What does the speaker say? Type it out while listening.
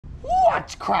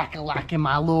What's crack-a-lackin',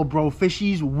 my little bro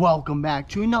fishies? Welcome back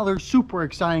to another super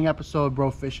exciting episode of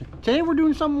Bro Fishing. Today we're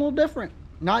doing something a little different.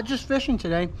 Not just fishing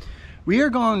today. We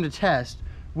are going to test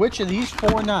which of these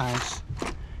four knives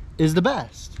is the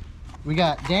best. We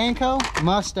got Danco,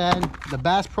 Mustad, the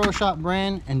Bass Pro Shop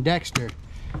brand, and Dexter.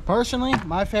 Personally,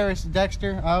 my favorite is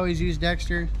Dexter. I always use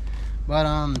Dexter, but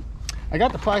I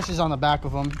got the prices on the back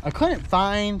of them. I couldn't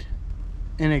find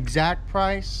an exact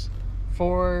price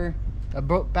for a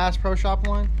Bass Pro Shop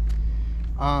one.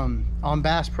 On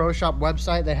Bass Pro Shop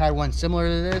website, they had one similar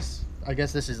to this. I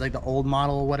guess this is like the old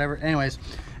model or whatever. Anyways,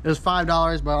 it was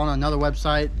 $5, but on another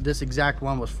website, this exact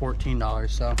one was $14.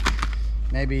 So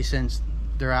maybe since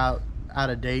they're out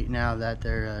of date now that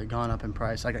they're gone up in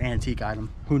price, like an antique item,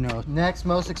 who knows. Next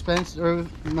most expensive,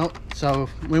 so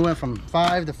we went from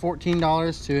 $5 to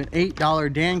 $14 to an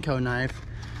 $8 Danco knife.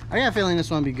 I got a feeling this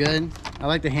one will be good. I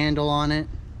like the handle on it.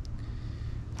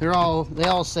 They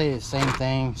all say the same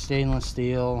thing: stainless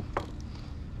steel,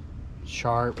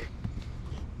 sharp,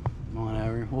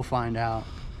 whatever. We'll find out.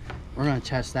 We're gonna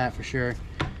test that for sure.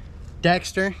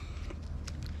 Dexter,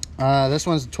 this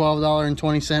one's a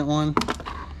 $12.20 one,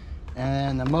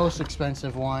 and the most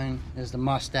expensive one is the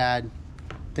Mustad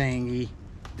thingy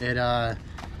at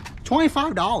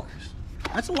 $25.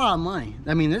 That's a lot of money.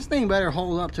 I mean, this thing better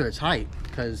hold up to its height,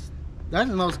 because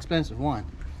that's the most expensive one.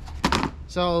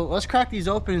 So let's crack these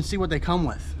open and see what they come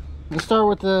with. Let's start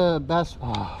with the best.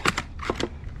 Oh,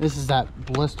 this is that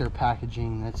blister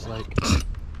packaging that's like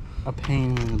a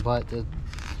pain in the butt to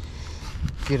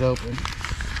get open.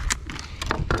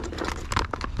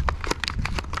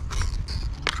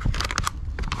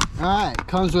 All right,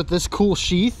 comes with this cool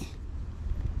sheath.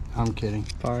 I'm kidding.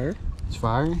 Fire. It's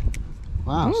fire.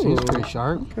 Wow, ooh, seems pretty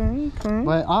sharp. Okay.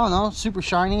 But I don't know, super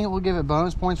shiny. We'll give it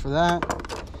bonus points for that.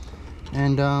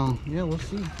 And yeah, we'll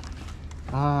see.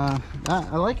 I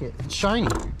like it. It's shiny.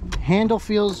 Handle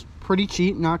feels pretty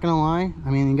cheap, not gonna lie. I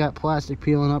mean, you got plastic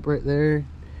peeling up right there,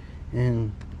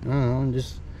 and I don't know,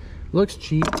 just looks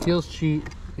cheap, feels cheap,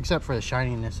 except for the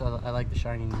shininess. I like the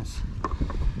shininess.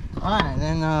 All right,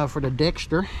 then for the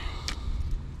Dexter,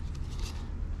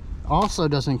 also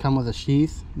doesn't come with a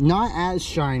sheath. Not as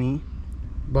shiny,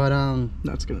 but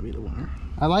that's gonna be the winner.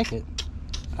 I like it.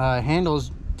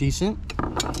 Handle's decent.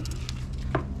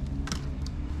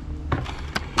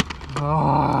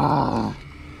 Oh,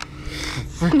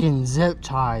 freaking zip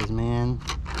ties, man.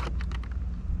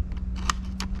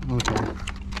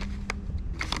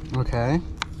 Okay.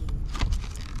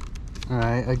 All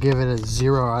right, I give it a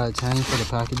 0 out of 10 for the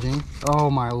packaging.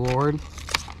 Oh my lord.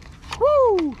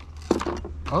 Woo!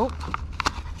 Oh,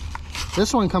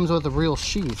 this one comes with a real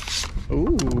sheath.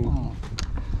 Ooh. Oh.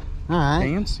 All right.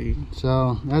 Fancy.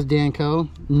 So that's Danco.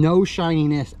 No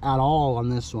shininess at all on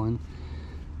this one.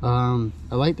 I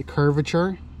like the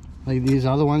curvature. Like these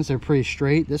other ones, they're pretty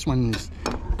straight. This one is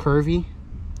curvy,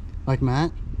 like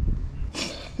Matt.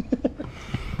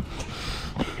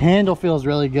 Handle feels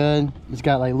really good. It's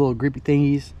got like little grippy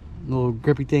thingies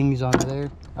on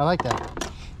there. I like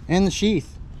that. And the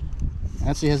sheath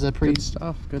actually has a pretty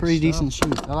decent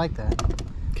sheath. I like that.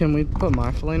 Can we put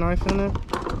my fillet knife in it?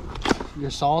 Your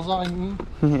Sawzall, you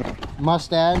mean?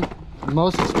 Mustad,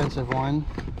 most expensive one.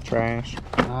 Trash.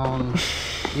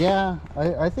 Yeah,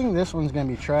 I think this one's gonna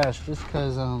be trash just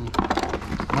because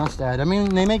Mustad. I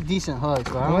mean, they make decent hooks,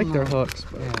 but I like their hooks.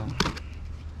 But... yeah.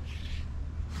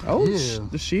 Oh,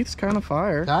 the sheath's kind of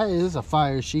fire. That is a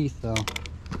fire sheath, though.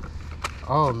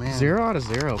 Oh man. 0 out of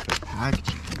 0 for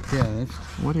packaging. Yeah.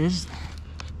 What is that?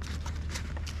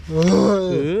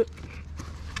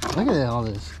 Look at all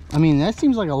this. I mean, that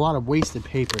seems like a lot of wasted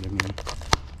paper to me.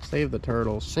 Save the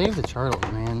turtles. Save the turtles,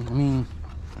 man. I mean,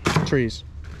 trees.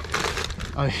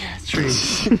 Oh yeah,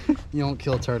 trees. You don't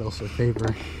kill turtles for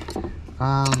paper.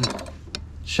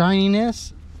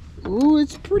 Shininess. Ooh,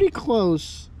 it's pretty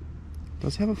close.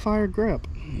 Does have a fire grip.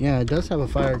 Yeah, it does have a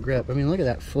fire grip. I mean, look at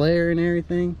that flare and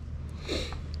everything.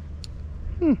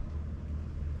 I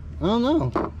don't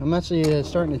know. I'm actually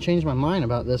starting to change my mind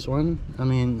about this one. I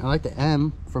mean, I like the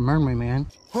M for Mermaid Man.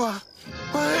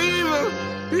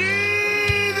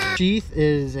 Sheath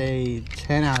is a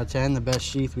 10 out of 10, the best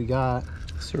sheath we got.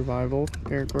 Survival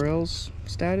Bear Grylls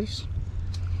status.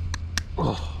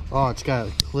 Oh, it's got a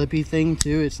clippy thing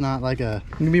too. It's not like a...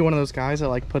 You can be one of those guys that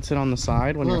like puts it on the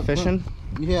side when you're fishing.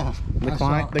 Yeah.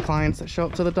 The clients that show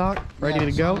up to the dock, ready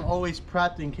to go. I'm always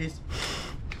prepped in case...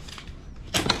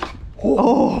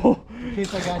 Oh! In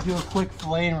case I gotta do a quick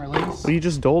fillet and release. Well, you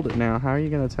just doled it now. How are you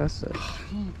gonna test it?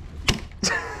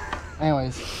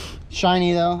 Anyways,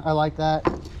 shiny though. I like that.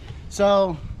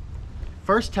 So,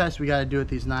 first test we gotta do with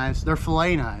these knives. They're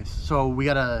fillet knives. So we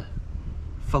gotta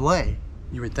fillet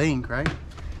You would think, right?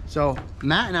 So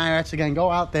Matt and I are actually gonna go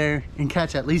out there and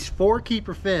catch at least 4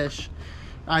 keeper fish,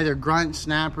 either grunt,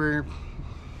 snapper,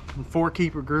 4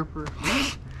 keeper grouper.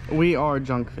 We are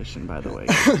junk fishing, by the way,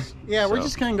 guys. Yeah, we're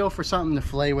just gonna go for something to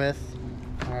fillet with,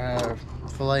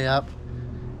 fillet up,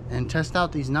 and test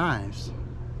out these knives.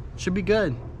 Should be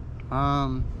good.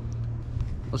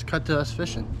 Let's cut to us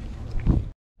fishing.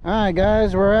 All right,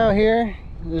 guys, we're out here.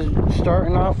 Just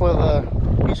starting off with a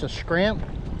piece of scramp.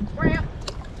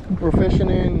 We're fishing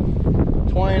in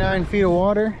 29 feet of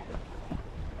water.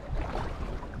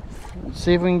 Let's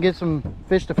see if we can get some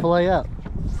fish to fillet up.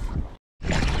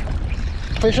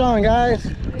 Fish on, guys.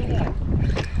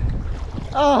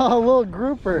 Oh, a little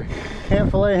grouper. Can't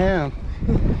fillet him.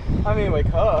 I mean,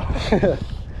 wake up.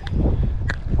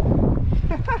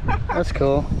 That's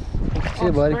cool. See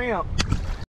you, buddy.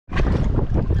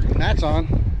 That's on.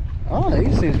 Oh,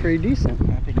 he seems pretty decent.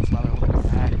 I think it's another little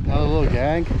gag. Another little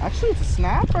gag. Actually, it's a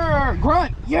snapper.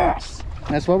 Grunt. Yes.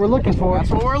 That's what we're looking for. That's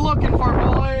what we're looking for,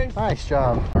 boys. Nice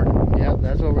job. Yep,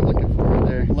 that's what we're looking for right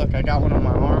there. Look, I got one on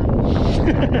my arm.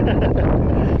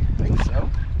 I think so.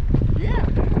 Yeah.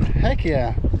 Heck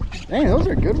yeah. Dang, those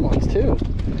are good ones too.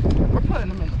 We're putting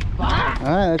them in the box. All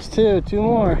right, that's 2. 2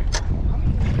 more.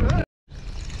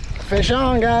 Fish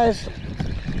on, guys.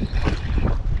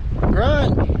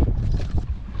 Grunt.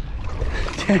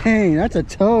 Dang, that's a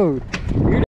toad.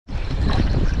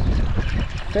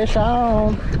 Fish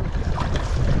on.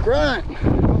 Grunt.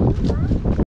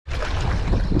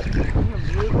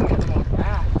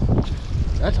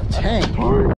 That's a tank.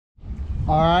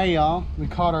 Alright, y'all. We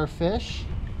caught our fish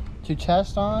to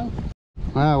test on.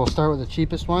 Alright, we'll start with the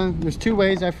cheapest one. There's 2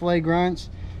 ways I fillet grunts.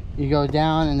 You go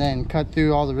down and then cut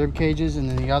through all the rib cages, and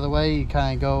then the other way you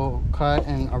kind of go cut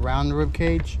and around the rib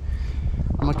cage.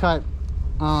 I'm gonna cut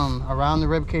around the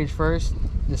rib cage first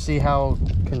to see how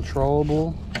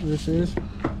controllable this is.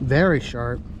 Very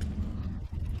sharp.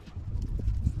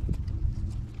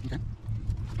 Okay.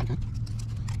 Okay.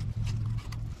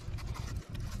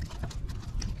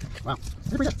 Wow,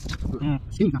 that's pretty good. Yeah.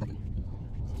 Skinny's not that good.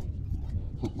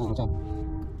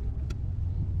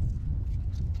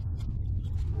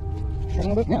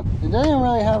 Yeah, it doesn't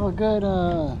really have a good,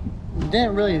 it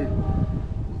didn't really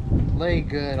lay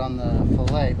good on the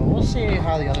fillet, but we'll see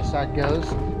how the other side goes.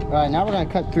 All right, now we're gonna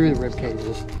cut through the rib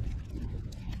cages.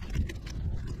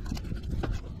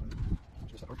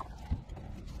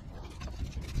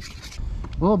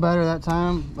 A little better that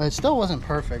time, but it still wasn't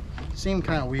perfect. It seemed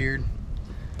kind of weird.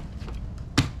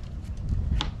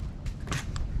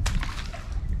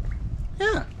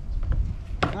 Yeah.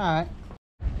 All right.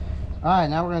 All right,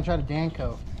 now we're gonna try the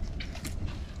danco.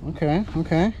 Okay,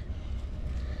 okay.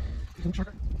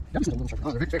 That was a little sharper.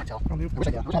 Oh, they're very tall. I wish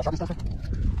I sharpened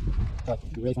stuff.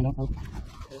 You really find out?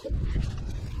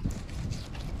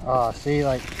 Oh, see,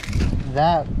 like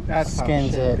that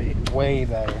skins it way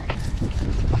better.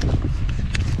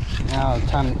 Now it's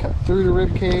time to cut through the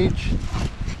rib cage.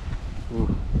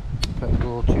 Ooh, cut a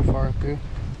little too far through.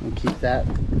 And keep that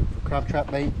for crab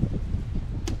trap bait.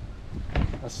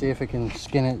 Let's see if it can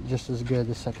skin it just as good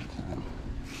the second time.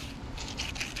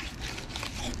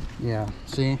 Yeah,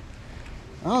 see?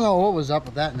 I don't know what was up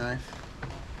with that knife.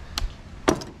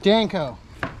 Danco.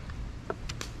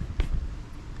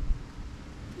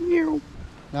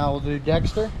 Now we'll do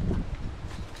dexter.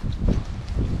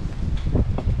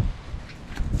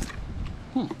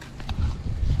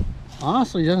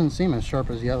 Honestly, it doesn't seem as sharp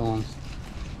as the other ones.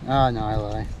 Ah, no, I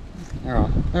lie.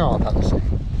 They're all about the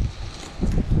same.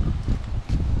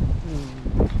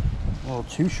 A little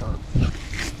too sharp.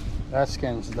 That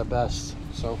skin's the best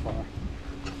so far.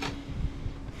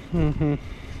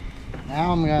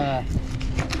 Now I'm gonna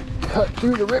cut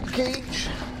through the rib cage.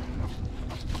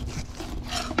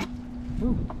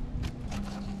 Ooh.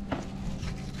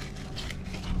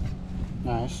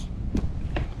 Nice.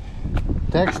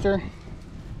 Dexter.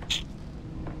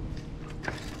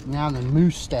 Now the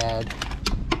Mustad.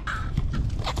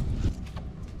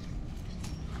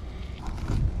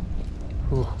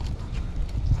 Ooh.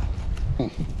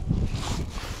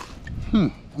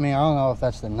 I mean, I don't know if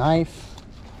that's the knife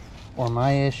or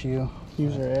my issue.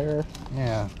 User error.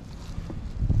 Yeah.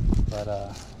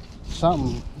 But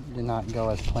something did not go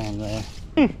as planned there.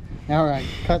 Now we're gonna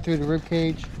cut through the rib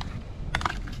cage.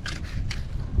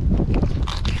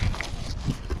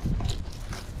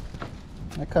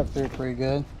 I cut through pretty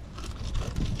good.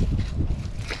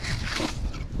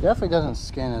 Definitely doesn't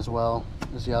skin as well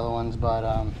as the other ones, but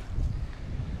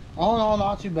all in all,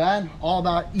 not too bad. All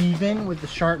about even with the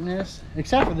sharpness,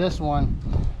 except for this one.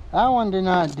 That one did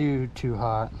not do too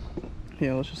hot.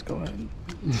 Yeah, let's just go ahead.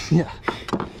 Yeah.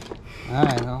 All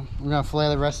right, well, we're gonna fillet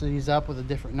the rest of these up with a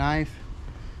different knife.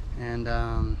 And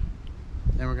then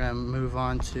we're gonna move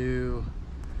on to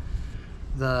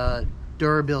the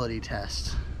durability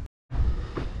test.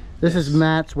 This is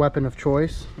Matt's weapon of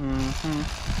choice.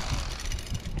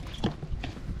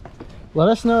 Let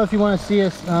us know if you want to see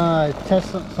us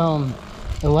test some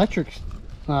electric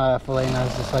fillet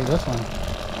knives just like this one.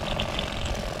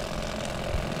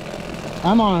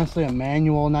 I'm honestly a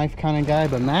manual knife kind of guy,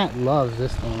 but Matt loves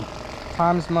this thing.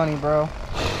 Time's money, bro.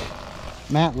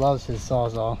 Matt loves his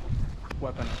Sawzall.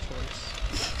 Weapon of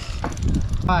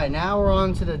choice. Alright, now we're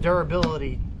on to the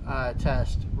durability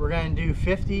test. We're going to do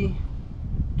 50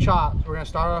 chops. We're going to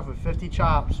start off with 50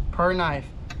 chops per knife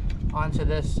onto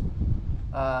this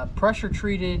pressure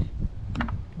treated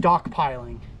dock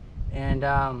piling. And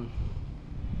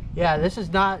yeah, this is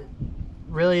not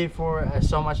really for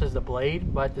so much as the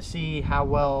blade, but to see how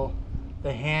well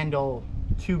the handle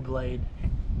to blade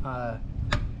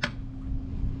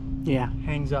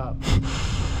hangs up.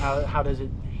 How does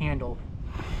it handle?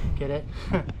 Get it?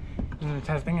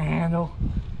 Testing a handle.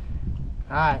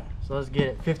 Alright, so let's get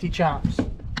it. 50 chops. That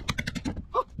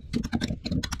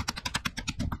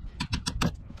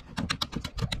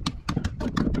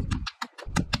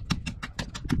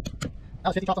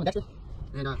was 50 chops on the dexter.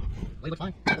 And blade looks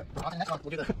fine. On to the next one, we'll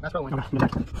do the Bass Pro one. Okay,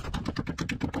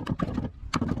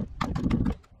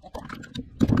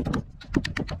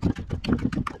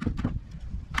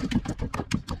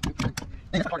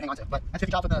 It's hard to hang on to, but that's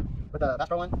 50 chops with the Bass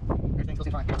Pro one. Everything still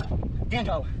seems fine.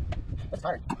 Danco. That's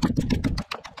tired.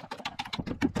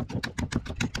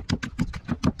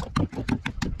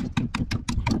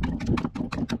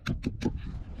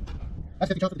 That's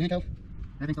 50 chops with the Danco.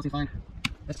 Everything still seems fine.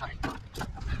 That's tired.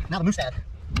 Now the Mustad.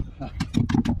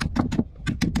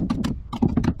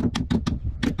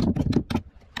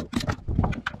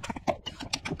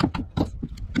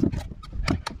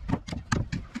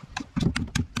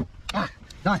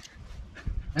 Done.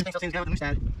 Everything still seems good with the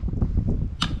Mustad.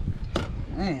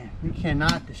 Man, we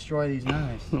cannot destroy these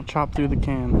knives. We'll chop through the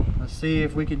can. Let's see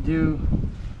if we could do.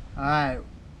 Alright,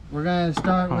 we're gonna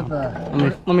start with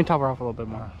the. Let me top her off a little bit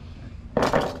more.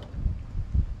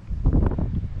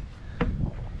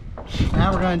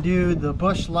 Now we're gonna do the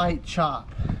Bush Light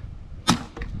chop.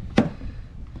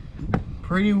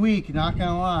 Pretty weak, not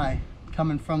gonna lie.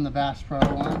 Coming from the Bass Pro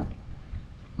one.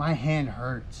 My hand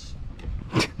hurts.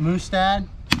 Mustad.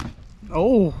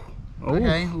 Oh.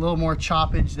 Okay, a little more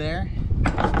choppage there.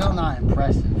 Still not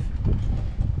impressive.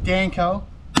 Danco.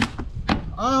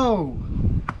 Oh.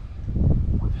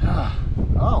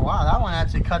 Oh wow, that one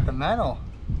actually cut the metal.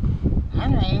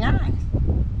 Very nice.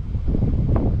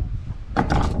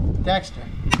 Dexter.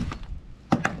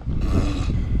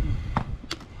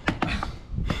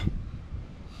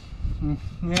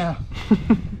 Yeah.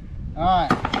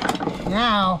 Alright.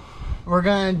 Now we're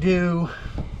gonna do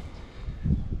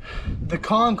the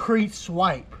concrete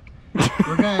swipe.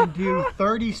 We're gonna do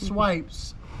 30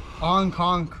 swipes on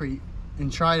concrete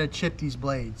and try to chip these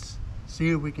blades. See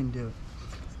if we can do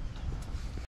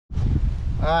it.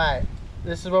 Alright,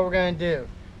 this is what we're gonna do.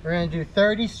 We're gonna do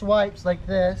 30 swipes like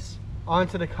this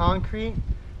onto the concrete.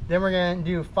 Then we're gonna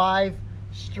do 5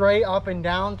 straight up and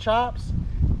down chops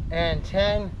and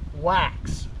 10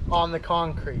 whacks on the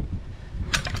concrete.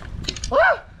 Woo!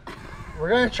 We're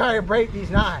gonna try to break these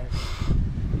knives.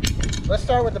 Let's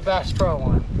start with the Bass Pro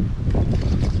one.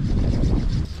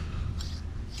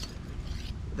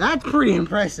 That's pretty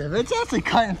impressive. It's actually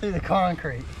cutting through the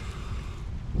concrete.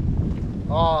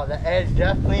 Oh, the edge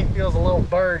definitely feels a little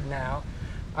burred now.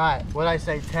 Alright, what did I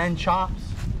say? 10 chops?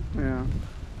 Yeah.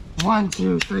 1,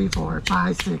 2, 3, 4,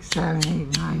 5, 6, 7,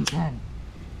 8, 9, 10.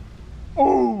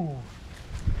 Oh!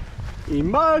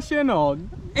 Emotional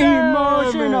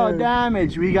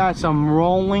damage. We got some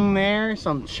rolling there,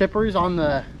 some chippers on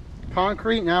the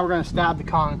concrete. Now we're gonna stab the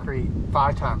concrete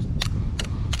 5 times.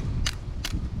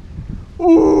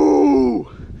 Ooh!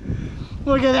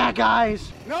 Look at that,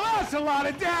 guys. Now that's a lot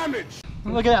of damage.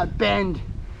 Look at that bend.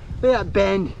 Look at that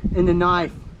bend in the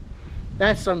knife.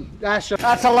 That's a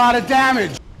lot of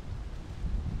damage.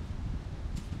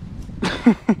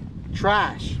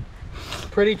 Trash.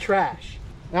 Pretty trash.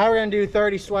 Now we're gonna do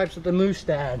 30 swipes with the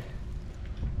Mustad.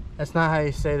 That's not how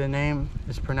you say the name.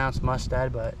 It's pronounced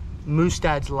Mustad, but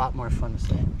Mustad's a lot more fun to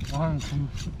say. 1, 2.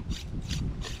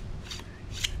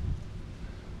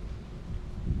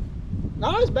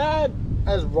 Not as bad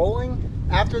as rolling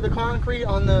after the concrete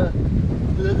on the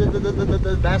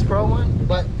Bass Pro one,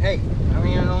 but hey, I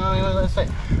mean, I don't know what to say.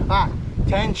 Alright,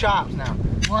 10 chops now.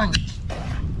 1,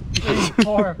 2,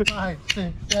 4, 5,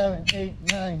 6, 7, 8,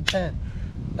 9, 10.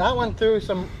 That one threw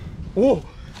some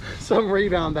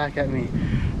rebound back at me.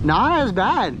 Not as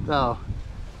bad though.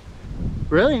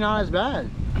 Really not as bad.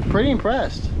 pretty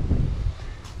impressed.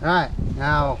 All right,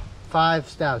 now 5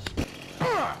 stabs.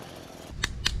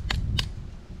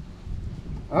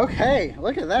 Okay,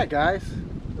 look at that, guys.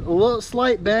 A little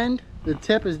slight bend. The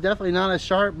tip is definitely not as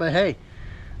sharp, but hey,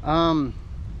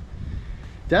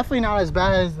 definitely not as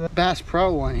bad as the Bass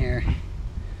Pro one here.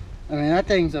 I mean, that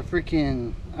thing's a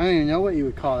freaking, I don't even know what you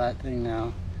would call that thing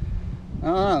now. I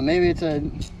don't know, maybe it's a, I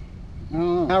don't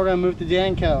know. Now we're gonna move to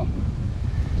danco.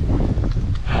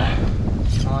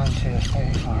 1, 2,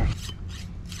 3, 4.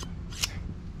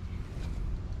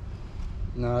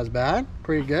 Not as bad,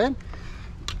 pretty good.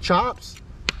 Chops.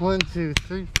 1, 2,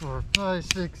 3, 4, 5,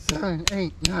 6, 7,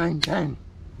 8, 9, 10.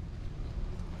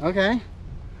 Okay.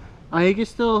 You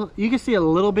can see a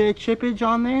little bit of chippage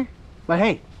on there, but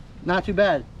hey, not too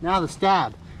bad. Now the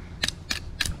stab.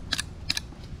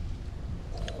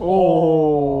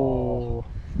 Oh,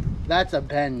 That's a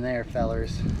bend there,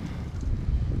 fellers.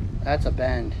 That's a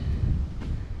bend.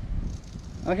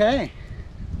 Okay.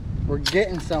 We're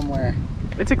getting somewhere.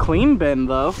 it's a clean bend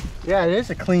though. Yeah, it is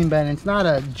a clean bend. It's not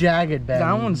a jagged bend.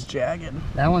 That one's jagged.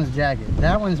 That one's jagged.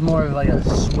 That one's more of like a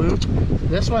swoop.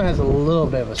 This one has a little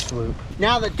bit of a swoop.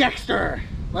 Now the dexter.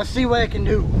 Let's see what it can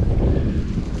do.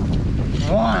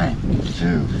 1,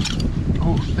 2,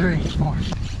 3, 4,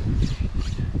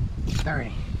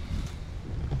 30.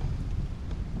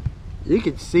 You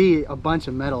could see a bunch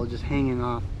of metal just hanging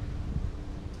off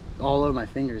all over my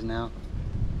fingers now.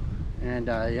 And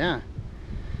yeah,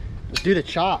 let's do the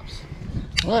chops.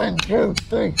 1, 2,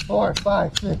 3, 4,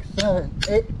 5, 6, 7,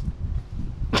 8.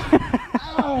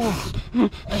 Ow!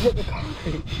 I hit the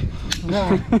concrete.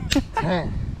 9,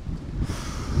 10.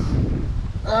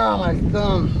 Oh, my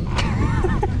thumb.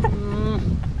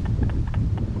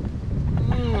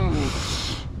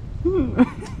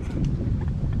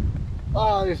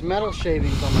 Oh, there's metal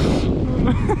shavings on my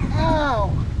thumb.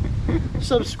 Ow!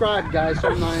 Subscribe, guys, so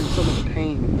I'm not in so much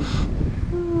pain.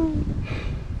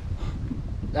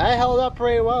 That held up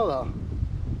pretty well, though.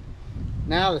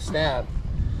 Now the stab.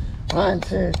 1,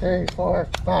 2, 3, 4,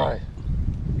 5.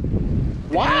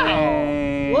 Wow!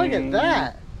 Dang. Look at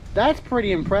that. That's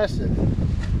pretty impressive.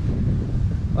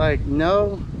 Like,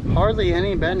 no, hardly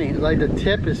any bending. Like, the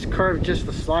tip is curved just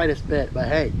the slightest bit, but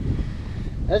hey,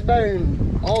 that's better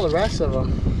than all the rest of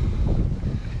them.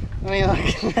 I mean,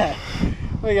 look at that.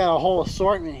 We got a whole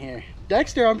assortment here.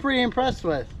 Dexter, I'm pretty impressed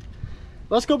with.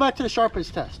 Let's go back to the sharpness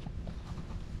test.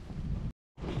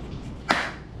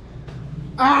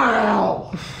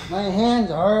 Ow! My hands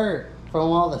hurt from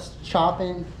all this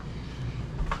chopping.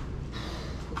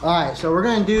 Alright, so we're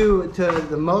going to do to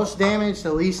the most damaged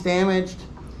to least damaged.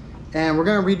 And we're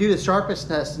going to redo the sharpness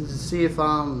test to see if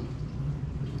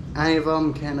any of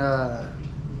them can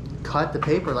cut the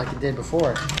paper like it did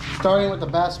before. Starting with the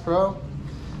Bass Pro.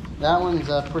 That one's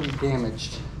pretty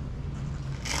damaged.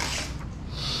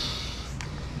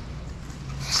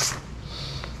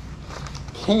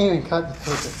 Can't even cut the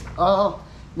paper. Oh,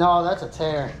 no, that's a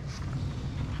tear.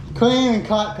 Couldn't even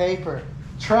cut paper.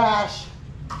 Trash.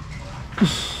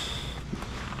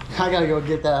 I gotta go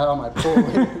get that out on my pool.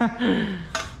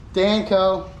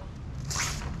 Danco.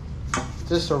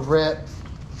 Just a rip.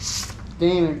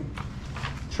 Didn't even.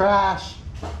 Trash.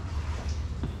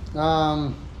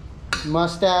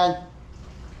 Mustad.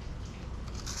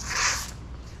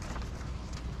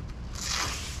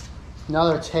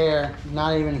 Another tear,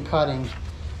 not even cutting.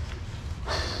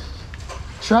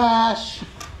 Trash.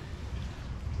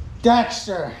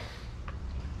 Dexter.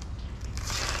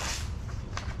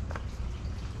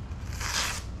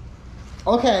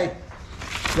 Okay,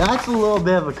 that's a little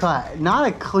bit of a cut. Not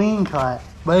a clean cut,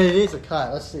 but it is a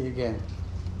cut. Let's see again.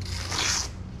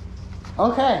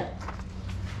 Okay.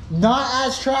 Not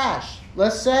as trash,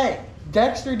 let's say.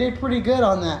 Dexter did pretty good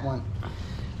on that one.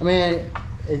 I mean,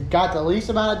 it got the least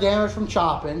amount of damage from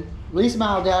chopping, least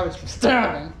amount of damage from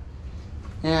stabbing,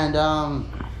 and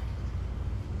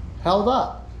held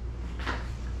up.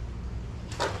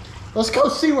 Let's go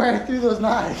see where I threw those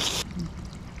knives.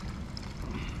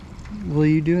 Will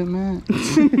you do it, Matt?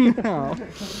 No.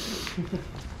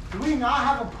 Do we not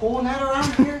have a pool net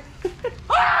around here?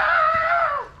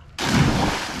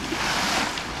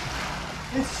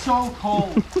 It's so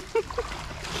cold.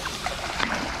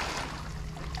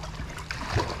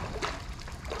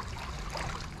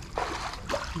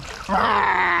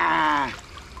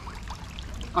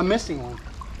 I'm missing one.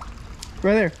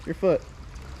 Right there, your foot.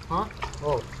 Huh?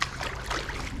 Oh.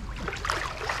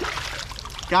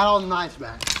 Got all the knives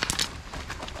back.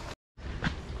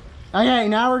 Okay,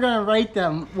 now we're gonna rate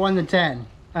them 1 to 10.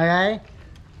 Okay?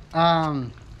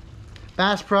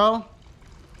 Bass Pro,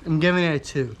 I'm giving it a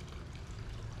 2.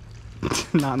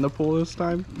 Not in the pool this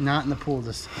time. Not in the pool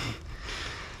this time.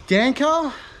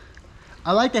 Danco,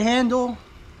 I like the handle.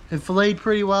 It filleted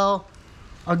pretty well.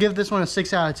 I'll give this one a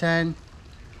 6 out of 10.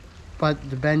 But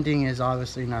the bending is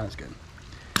obviously not as good.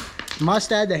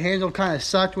 Mustad, the handle kind of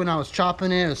sucked when I was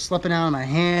chopping it. It was slipping out of my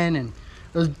hand and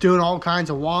it was doing all kinds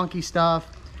of wonky stuff.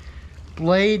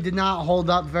 Blade did not hold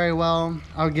up very well.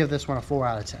 I would give this one a 4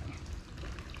 out of 10.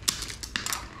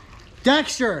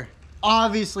 Dexter,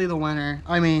 obviously the winner.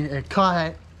 I mean, it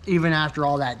cut even after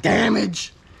all that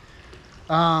damage.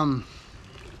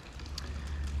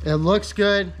 It looks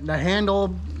good. The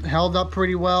handle held up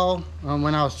pretty well.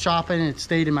 When I was chopping, it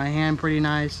stayed in my hand pretty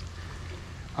nice.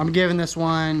 I'm giving this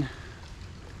one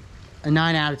a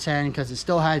 9 out of 10 because it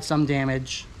still had some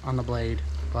damage on the blade.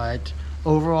 But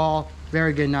overall,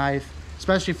 very good knife,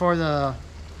 especially for the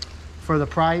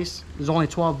price. It was only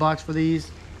 12 bucks for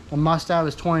these. The Mustad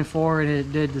was 24 and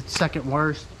it did the second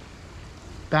worst.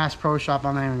 Bass Pro Shop,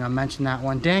 I'm not even gonna mention that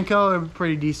one. Danco,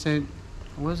 pretty decent.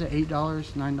 What was it, $8,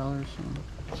 $9?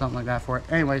 Something like that for it.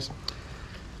 Anyways,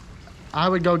 I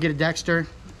would go get a Dexter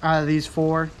out of these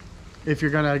 4 if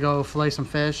you're gonna go fillet some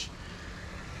fish.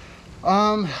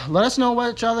 Let us know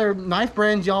which other knife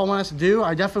brands y'all want us to do.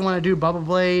 I definitely want to do Bubba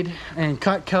Blade and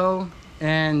Cutco,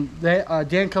 and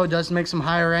Danco does make some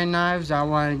higher end knives. I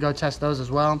want to go test those as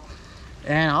well,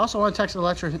 and I also want to test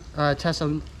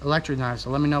electric knives. So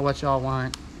let me know what y'all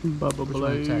want. Bubba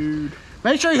Blade.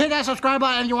 Make sure you hit that subscribe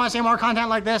button if you want to see more content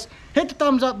like this. Hit the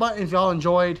thumbs up button if y'all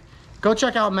enjoyed. Go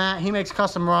check out Matt. He makes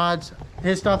custom rods.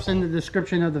 His stuff's in the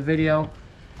description of the video.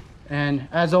 And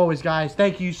as always, guys,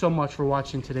 thank you so much for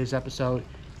watching today's episode.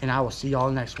 And I will see y'all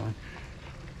next one.